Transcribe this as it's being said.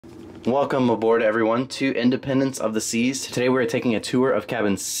Welcome aboard, everyone, to Independence of the Seas. Today we're taking a tour of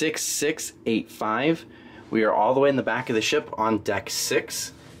cabin 6685. We are all the way in the back of the ship on deck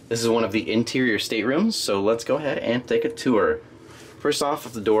 6. This is one of the interior staterooms, so let's go ahead and take a tour. First off,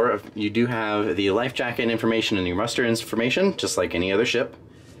 at the door, you do have the life jacket information and your muster information, just like any other ship.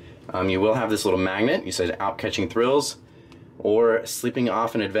 You will have this little magnet. You said out catching thrills or sleeping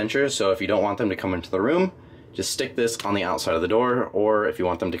off an adventure, so if you don't want them to come into the room, just stick this on the outside of the door, or if you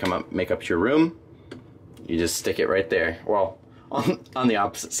want them to come up, make up your room, you just stick it right there. Well, on the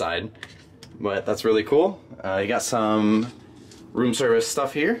opposite side, but that's really cool. You got some room service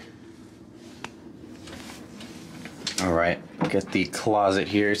stuff here. All right, get the closet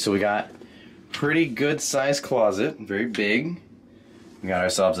here. So we got pretty good sized closet, very big. We got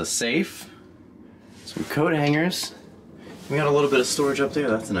ourselves a safe, some coat hangers. We got a little bit of storage up there,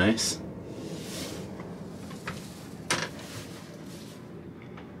 that's nice.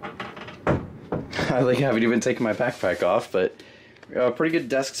 I haven't even taken my backpack off, but we got a pretty good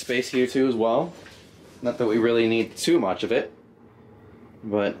desk space here too as well. Not that we really need too much of it,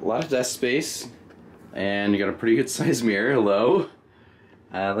 but a lot of desk space, and you got a pretty good sized mirror. Hello.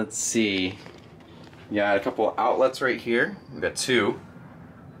 Let's see. You got a couple outlets right here. We got two.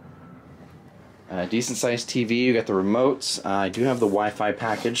 Decent sized TV. You got the remotes. I do have the Wi-Fi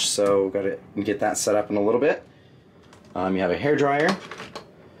package, so got to get that set up in a little bit. You have a hair dryer.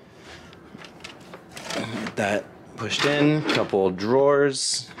 Get that pushed in, couple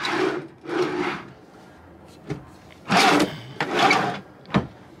drawers.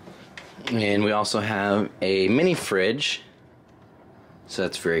 And we also have a mini fridge, so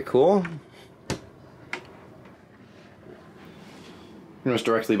that's very cool. Pretty much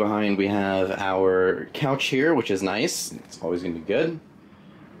directly behind we have our couch here, which is nice. It's always going to be good.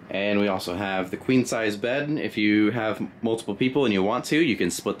 And we also have the queen size bed. If you have multiple people and you want to, you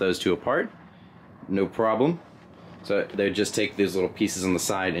can split those two apart. No problem. So they would just take these little pieces on the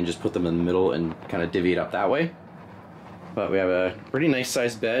side and just put them in the middle and kind of divvy it up that way. But we have a pretty nice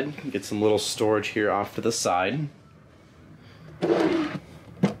sized bed. Get some little storage here off to the side. And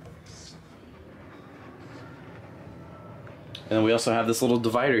then we also have this little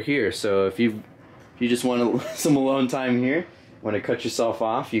divider here. So if you just want some alone time here, want to cut yourself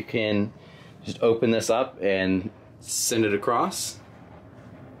off, you can just open this up and send it across.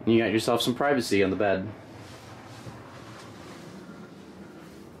 You got yourself some privacy on the bed.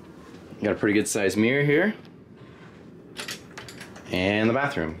 You got a pretty good sized mirror here. And the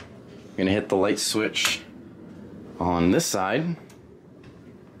bathroom. You're gonna hit the light switch on this side.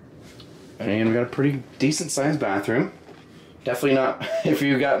 And we got a pretty decent sized bathroom. Definitely not, if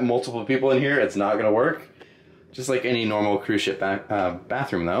you got multiple people in here, it's not gonna work. Just like any normal cruise ship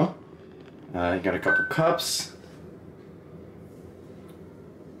bathroom though. You got a couple cups.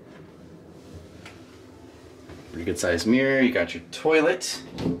 Pretty good sized mirror, you got your toilet,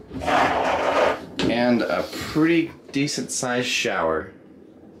 and a pretty decent sized shower.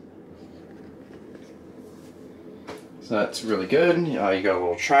 So that's really good. You got a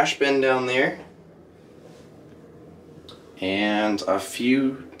little trash bin down there, and a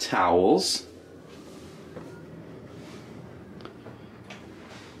few towels.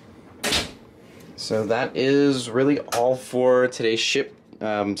 So that is really all for today's ship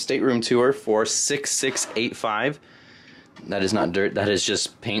stateroom tour for 6685. That is not dirt, that is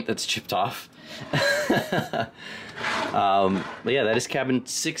just paint that's chipped off. But yeah, that is cabin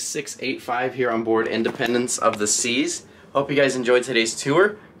 6685 here on board Independence of the Seas. Hope you guys enjoyed today's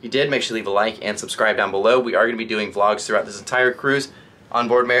tour. If you did, make sure to leave a like and subscribe down below. We are going to be doing vlogs throughout this entire cruise on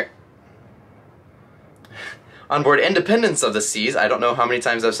board Independence of the Seas. I don't know how many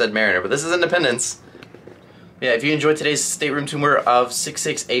times I've said Mariner, but this is Independence. Yeah, if you enjoyed today's stateroom tour of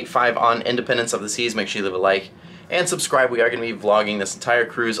 6685 on Independence of the Seas, make sure you leave a like and subscribe. We are going to be vlogging this entire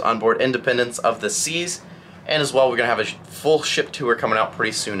cruise on board Independence of the Seas. And as well, we're going to have a full ship tour coming out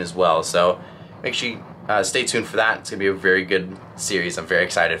pretty soon as well. So make sure you stay tuned for that. It's going to be a very good series. I'm very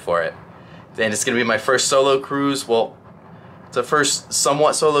excited for it. And it's going to be my first solo cruise. Well, it's a first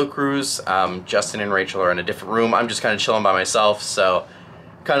somewhat solo cruise. Justin and Rachel are in a different room. I'm just kind of chilling by myself. So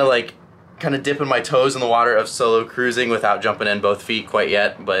kind of dipping my toes in the water of solo cruising without jumping in both feet quite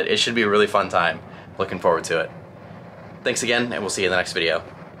yet, but it should be a really fun time. Looking forward to it. Thanks again, and we'll see you in the next video.